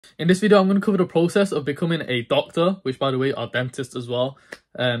In this video, I'm going to cover the process of becoming a doctor, which by the way are dentists as well.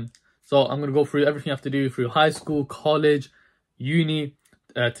 So I'm going to go through everything you have to do through high school, college, uni,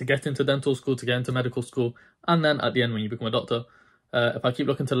 to get into dental school, to get into medical school, and then at the end when you become a doctor. If I keep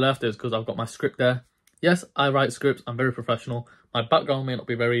looking to the left, it's because I've got my script there. Yes, I write scripts. I'm very professional. My background may not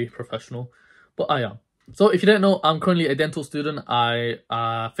be very professional, but I am. So if you don't know, I'm currently a dental student.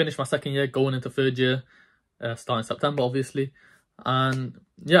 I finished my second year, going into third year, starting September, obviously. And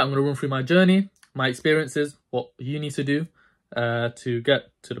yeah, I'm going to run through my journey, my experiences, what you need to do to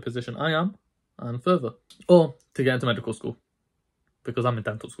get to the position I am and further. Or to get into medical school, because I'm in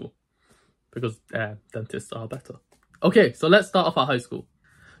dental school, because dentists are better. Okay, so let's start off at high school.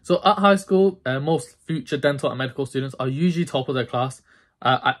 So at high school, most future dental and medical students are usually top of their class.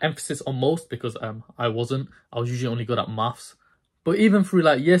 I emphasis on most because I wasn't. I was usually only good at maths. But even through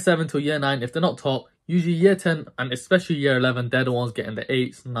like year 7 till year 9, if they're not top, usually year 10 and especially year 11, they're the ones getting the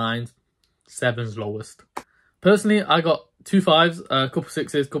 8s, 9s, 7s lowest. Personally, I got 2 5s, a couple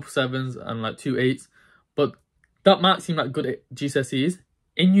 6s, couple 7s, and like 2 8s. But that might seem like good at GCSEs.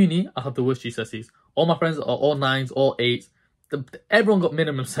 In uni, I had the worst GCSEs. All my friends are all 9s, all 8s. Everyone got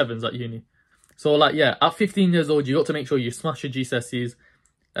minimum 7s at uni. So like, yeah, at 15 years old, you got to make sure you smash your GCSEs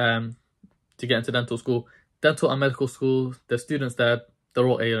to get into dental school. Dental and medical school, the students there, they're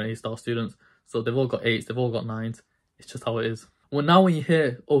all A and A-star students. So they've all got 8s, they've all got 9s. It's just how it is. Well, now when you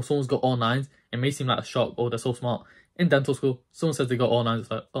hear, oh, someone's got all 9s, it may seem like a shock. Oh, they're so smart. In dental school, someone says they got all 9s.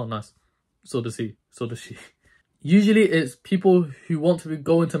 It's like, oh, nice. So does he. So does she. Usually it's people who want to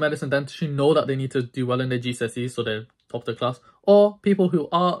go into medicine dentistry know that they need to do well in their GCSEs, so they're top of the class. Or people who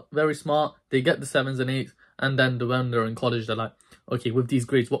are very smart, they get the 7s and 8s, and then when they're in college, they're like, okay, with these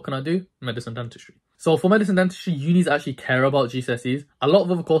grades, what can I do? Medicine dentistry. So for medicine dentistry, unis actually care about GCSEs. A lot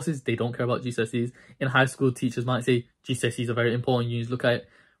of other courses, they don't care about GCSEs. In high school, teachers might say GCSEs are very important, unis look at it.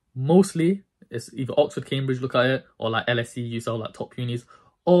 Mostly, it's either Oxford, Cambridge look at it, or like LSE, UCL, like top unis,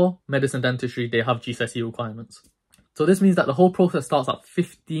 or medicine dentistry, they have GCSE requirements. So this means that the whole process starts at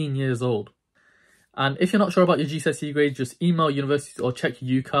 15 years old. And if you're not sure about your GCSE grades, just email universities or check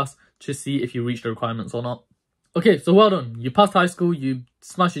UCAT to see if you reach the requirements or not. Okay, so well done. You passed high school, you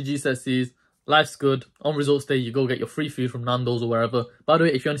smashed your GCSEs, life's good. On results day, you go get your free food from Nando's or wherever. By the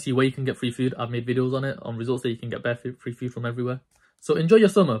way, if you want to see where you can get free food, I've made videos on it. On results day, you can get free food from everywhere. So enjoy your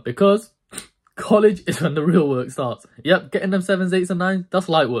summer, because college is when the real work starts. Yep, getting them 7s, 8s and 9s, that's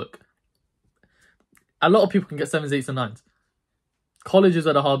light work. A lot of people can get 7s, 8s and 9s. College is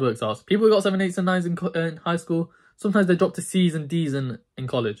where the hard work starts. People who got 7s, 8s and 9s in high school, sometimes they drop to C's and D's in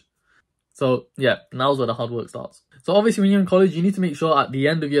college. So yeah, now's where the hard work starts. So obviously when you're in college, you need to make sure at the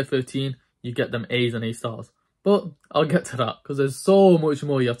end of year 13, you get them A's and A stars. But I'll get to that because there's so much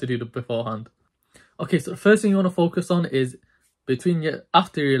more you have to do beforehand. Okay, so the first thing you want to focus on is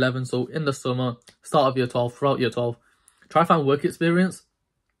after year 11, so in the summer, start of year 12, throughout year 12, try to find work experience.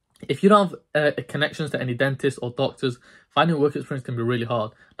 If you don't have connections to any dentists or doctors, finding work experience can be really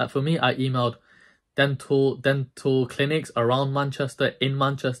hard. Like for me, I emailed dental clinics around Manchester, in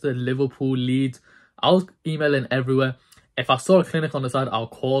Manchester, Liverpool, Leeds. I was emailing everywhere. If I saw a clinic on the side, I'll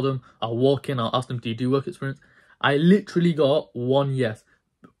call them, I'll walk in, I'll ask them, do you do work experience? I literally got 1 yes.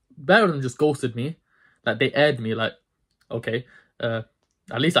 Better than just ghosted me. Like they aired me, like, okay, at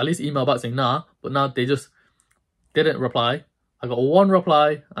least email back saying nah, but now they just didn't reply. I got 1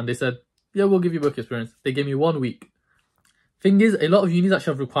 reply and they said, yeah, we'll give you work experience. They gave me 1 week. Thing is, a lot of unis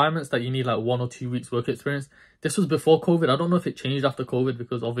actually have requirements that you need like 1 or 2 weeks work experience. This was before COVID. I don't know if it changed after COVID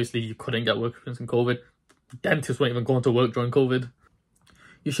because obviously you couldn't get work experience in COVID. Dentists weren't even going to work during COVID.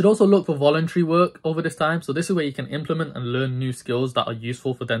 You should also look for voluntary work over this time. So this is where you can implement and learn new skills that are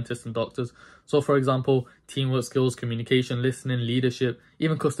useful for dentists and doctors. So for example, teamwork skills, communication, listening, leadership,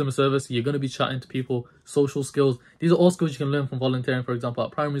 even customer service. You're going to be chatting to people, social skills. These are all skills you can learn from volunteering, for example,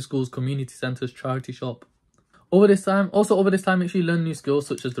 at primary schools, community centres, charity shop. Over this time, make sure you learn new skills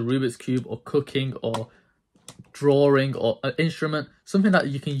such as the Rubik's Cube or cooking or drawing or an instrument. Something that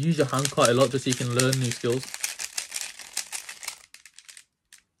you can use your hands quite a lot just so you can learn new skills.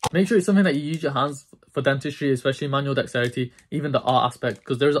 Make sure it's something that you use your hands for dentistry, especially manual dexterity, even the art aspect,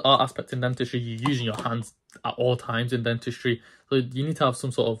 because there's an art aspect in dentistry. You're using your hands at all times in dentistry. So you need to have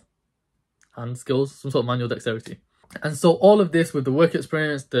some sort of hand skills, some sort of manual dexterity. And so all of this with the work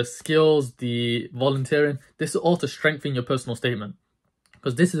experience, the skills, the volunteering, this is all to strengthen your personal statement.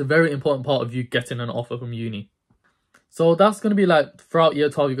 Because this is a very important part of you getting an offer from uni. So that's going to be like throughout year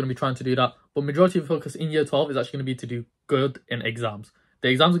 12, you're going to be trying to do that. But majority of focus in year 12 is actually going to be to do good in exams. The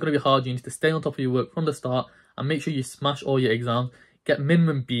exams are going to be hard. You need to stay on top of your work from the start and make sure you smash all your exams. Get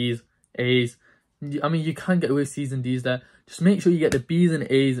minimum B's, A's. I mean, you can get away with C's and D's there. just make sure you get the B's and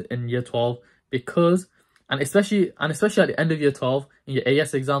A's in year 12, because, and especially at the end of year 12, in your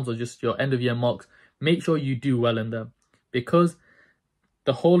AS exams or just your end of year mocks, make sure you do well in them, because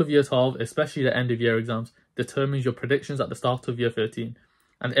the whole of year 12, especially the end of year exams, determines your predictions at the start of year 13.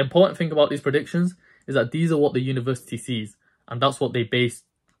 And the important thing about these predictions is that these are what the university sees, and that's what they base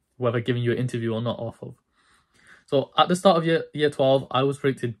whether giving you an interview or not off of. So at the start of year 12, I was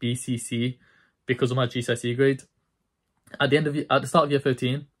predicted BCC because of my GCSE grades. At the start of year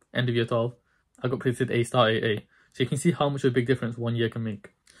 13, end of year 12, I got predicted A star AA. So you can see how much of a big difference 1 year can make.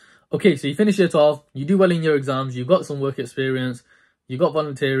 Okay, so you finish year 12, you do well in your exams, you've got some work experience, you got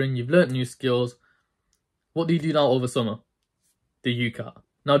volunteering, you've learnt new skills. What do you do now over summer? The UCAT.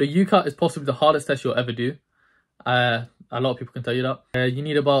 Now the UCAT is possibly the hardest test you'll ever do. A lot of people can tell you that. You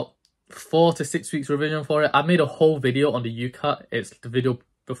need about 4 to 6 weeks revision for it. I made a whole video on the UCAT. It's the video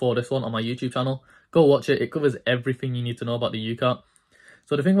before this one on my YouTube channel. Go watch it. It covers everything you need to know about the UCAT.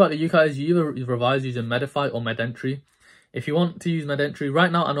 So the thing about the UCAT is you either revise using Medify or Medentry. If you want to use Medentry,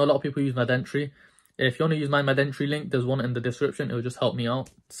 right now I know a lot of people use Medentry. If you want to use my Medentry link, there's one in the description. It will just help me out.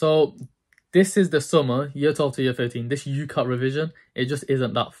 So this is the summer, year 12 to year 13. This UCAT revision, it just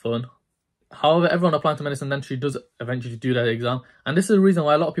isn't that fun. However, everyone applying to medicine dentistry does eventually do their exam. And this is the reason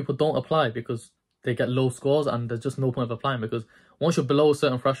why a lot of people don't apply, because they get low scores and there's just no point of applying, because once you're below a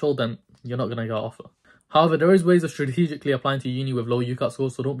certain threshold, then you're not going to get an offer. However, there is ways of strategically applying to uni with low UCAT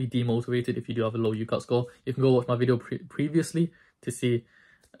scores, so don't be demotivated if you do have a low UCAT score. You can go watch my video previously to see,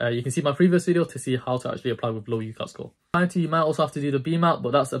 you can see my previous video to see how to actually apply with low UCAT score. You might also have to do the BMAT,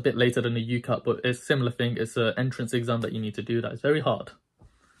 but that's a bit later than the UCAT, but it's a similar thing. It's an entrance exam that you need to do that is very hard.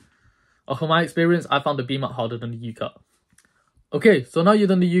 From my experience, I found the BMAT harder than the UCAT. Okay, so now you've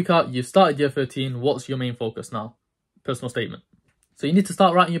done the UCAT, you've started year 13, what's your main focus now? Personal statement. So you need to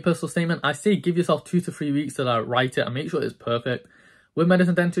start writing your personal statement. I say give yourself 2 to 3 weeks to write it and make sure it's perfect. With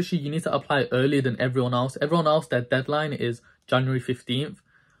medicine dentistry, you need to apply earlier than everyone else. Everyone else, their deadline is January 15th.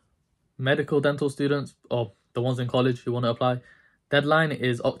 Medical dental students, or the ones in college who want to apply, deadline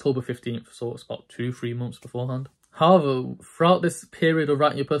is October 15th. So it's about 2-3 months beforehand. However, throughout this period of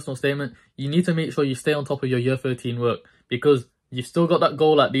writing your personal statement, you need to make sure you stay on top of your year 13 work, because you've still got that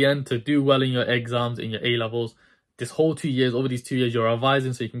goal at the end to do well in your exams, in your A-levels. This whole 2 years, over these 2 years, you're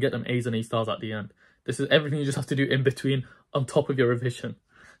revising so you can get them A's and A stars at the end. This is everything you just have to do in between on top of your revision.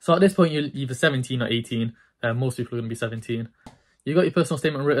 So at this point, you're either 17 or 18. Most people are going to be 17. You got your personal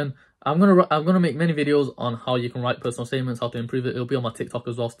statement written. I'm gonna make many videos on how you can write personal statements, how to improve it. It'll be on my TikTok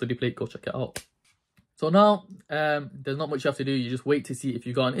as well, Study Plate. Go check it out. So now, there's not much you have to do. You just wait to see if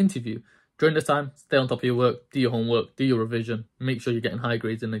you got an interview. During this time, stay on top of your work, do your homework, do your revision, make sure you're getting high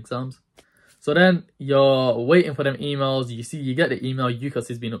grades in the exams. So then you're waiting for them emails. You get the email, UCAS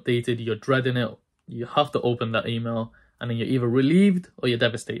has been updated, you're dreading it. You have to open that email, and then you're either relieved or you're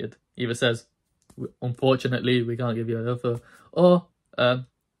devastated. Either says, unfortunately, we can't give you an offer, or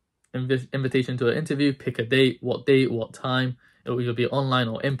invitation to an interview, pick a date, what time. It will either be online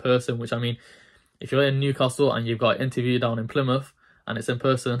or in person, which I mean, if you're in Newcastle and you've got an interview down in Plymouth and it's in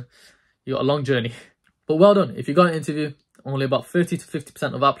person, you got a long journey. But well done. If you got an interview, only about 30 to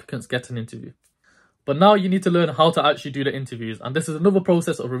 50% of applicants get an interview. But now you need to learn how to actually do the interviews. And this is another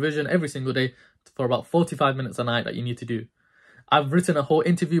process of revision every single day for about 45 minutes a night that you need to do. I've written a whole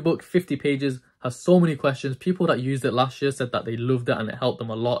interview book, 50 pages, has so many questions. People that used it last year said that they loved it and it helped them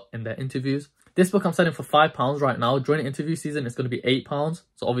a lot in their interviews. This book I'm selling for £5 right now. During the interview season, it's going to be £8.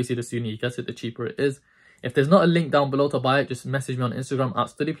 So obviously the sooner you get it, the cheaper it is. If there's not a link down below to buy it, just message me on Instagram at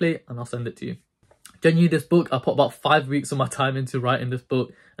StudyPlate and I'll send it to you. Genuinely, this book, I put about 5 weeks of my time into writing this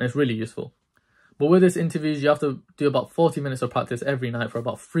book and it's really useful. But with this interviews, you have to do about 40 minutes of practice every night for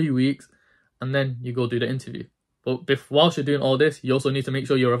about 3 weeks and then you go do the interview. But whilst you're doing all this, you also need to make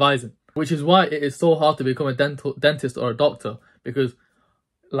sure you're revising. Which is why it is so hard to become a dentist or a doctor, because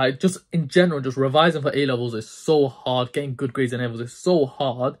like just in general, just revising for A-levels is so hard. Getting good grades in A-levels is so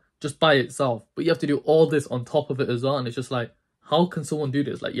hard just by itself. But you have to do all this on top of it as well. And it's just like, how can someone do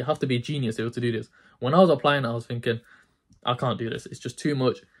this? Like, you have to be a genius able to do this. When I was applying, I was thinking, I can't do this. It's just too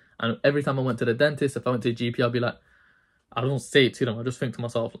much. And every time I went to the dentist, if I went to a GP, I'd be like, I don't say it to them. I just think to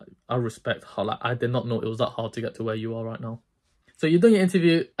myself, like, I respect how, like, I did not know it was that hard to get to where you are right now. So you've done your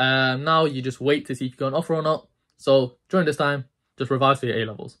interview. Now you just wait to see if you got an offer or not. So during this time, just revise for your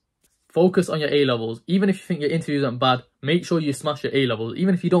A-levels. Focus on your A-levels. Even if you think your interview isn't bad, make sure you smash your A-levels.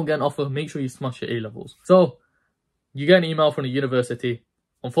 Even if you don't get an offer, make sure you smash your A-levels. So you get an email from the university.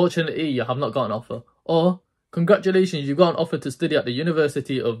 Unfortunately, you have not got an offer. Or congratulations, you got an offer to study at the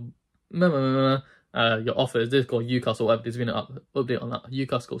University of... your offer is this, called UCAS or whatever. There's been an update on that.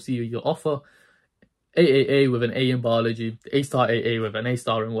 UCAS, go see your offer. AAA with an A in biology, A-star AA with an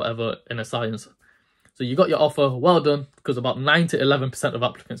A-star in whatever in a science. So you got your offer, well done, because about 9 to 11% of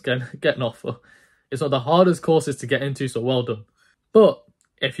applicants get an offer. It's one of the hardest courses to get into, so well done. But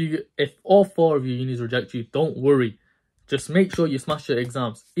if all 4 of your unis reject you, don't worry. Just make sure you smash your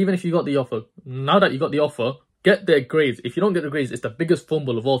exams. Even if you got the offer, now that you got the offer, get their grades. If you don't get the grades, it's the biggest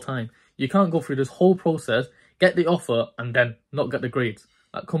fumble of all time. You can't go through this whole process, get the offer, and then not get the grades.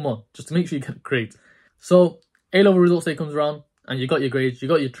 Like, come on, just to make sure you get the grades. So, A-level results day comes around, and you got your grades, you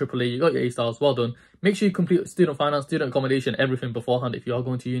got your AAA, you got your A-stars, well done. Make sure you complete student finance, student accommodation, everything beforehand if you are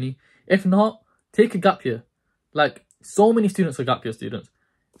going to uni. If not, take a gap year. Like, so many students are gap year students.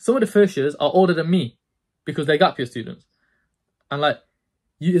 Some of the first years are older than me because they're gap year students. And like,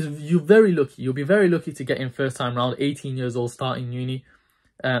 you're very lucky. You'll be very lucky to get in first time round, 18 years old, starting uni.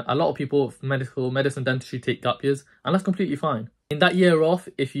 A lot of people, medicine, dentistry take gap years, and that's completely fine. In that year off,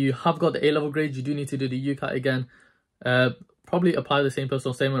 if you have got the A-level grades, you do need to do the UCAT again. Probably apply the same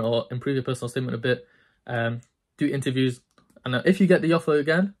personal statement or improve your personal statement a bit. Do interviews, and if you get the offer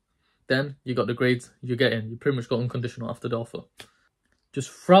again, then you got the grades, you get in. You pretty much got unconditional after the offer. Just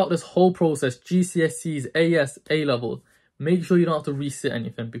throughout this whole process, GCSEs, AS, A-levels, make sure you don't have to resit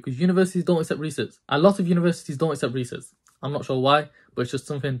anything, because universities don't accept resits. A lot of universities don't accept resits. I'm not sure why, but it's just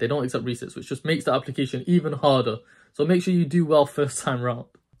something, they don't accept resits, which just makes the application even harder. So make sure you do well first time round.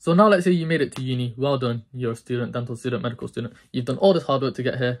 So now let's say you made it to uni, well done, you're a student, dental student, medical student. You've done all this hard work to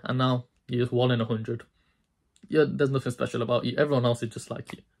get here, and now you're just 1 in 100. There's nothing special about you, everyone else is just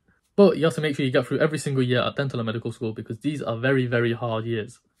like you. But you have to make sure you get through every single year at dental and medical school, because these are very, very hard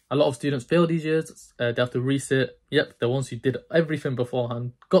years. A lot of students fail these years, they have to resit. Yep, the ones who did everything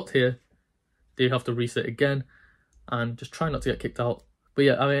beforehand, got here, they have to resit again, and just try not to get kicked out. But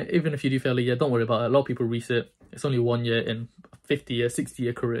yeah, I mean, even if you do fail a year, don't worry about it. A lot of people resit. It's only 1 year in a 50-year,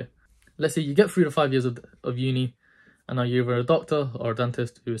 60-year career. Let's say you get through the 5 years of uni, and now you're either a doctor or a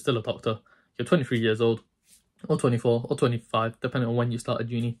dentist who is still a doctor. You're 23 years old, or 24, or 25, depending on when you started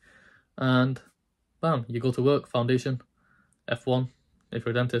uni. And bam, you go to work, foundation, F1 if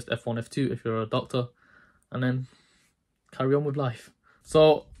you're a dentist, F1, F2 if you're a doctor, and then carry on with life.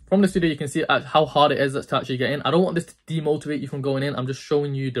 So from this video, you can see how hard it is to actually get in. I don't want this to demotivate you from going in. I'm just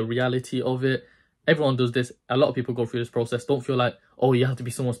showing you the reality of it. Everyone does this. A lot of people go through this process. Don't feel like, oh, you have to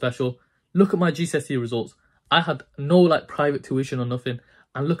be someone special. Look at my GCSE results. I had no like private tuition or nothing.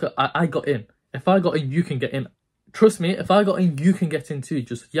 And look at, I got in. If I got in, you can get in. Trust me, if I got in, you can get in too.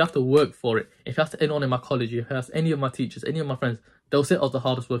 Just, you have to work for it. If you have to anyone in my college, if you ask any of my teachers, any of my friends, they'll say I was the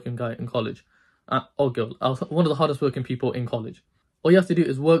hardest working guy in college. Or girl, I was one of the hardest working people in college. All you have to do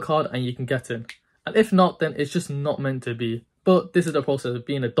is work hard and you can get in. And if not, then it's just not meant to be. But this is the process of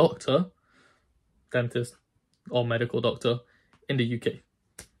being a doctor, dentist, or medical doctor in the UK.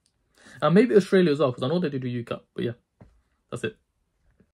 And maybe Australia as well, because I know they do UCAT. But yeah, that's it.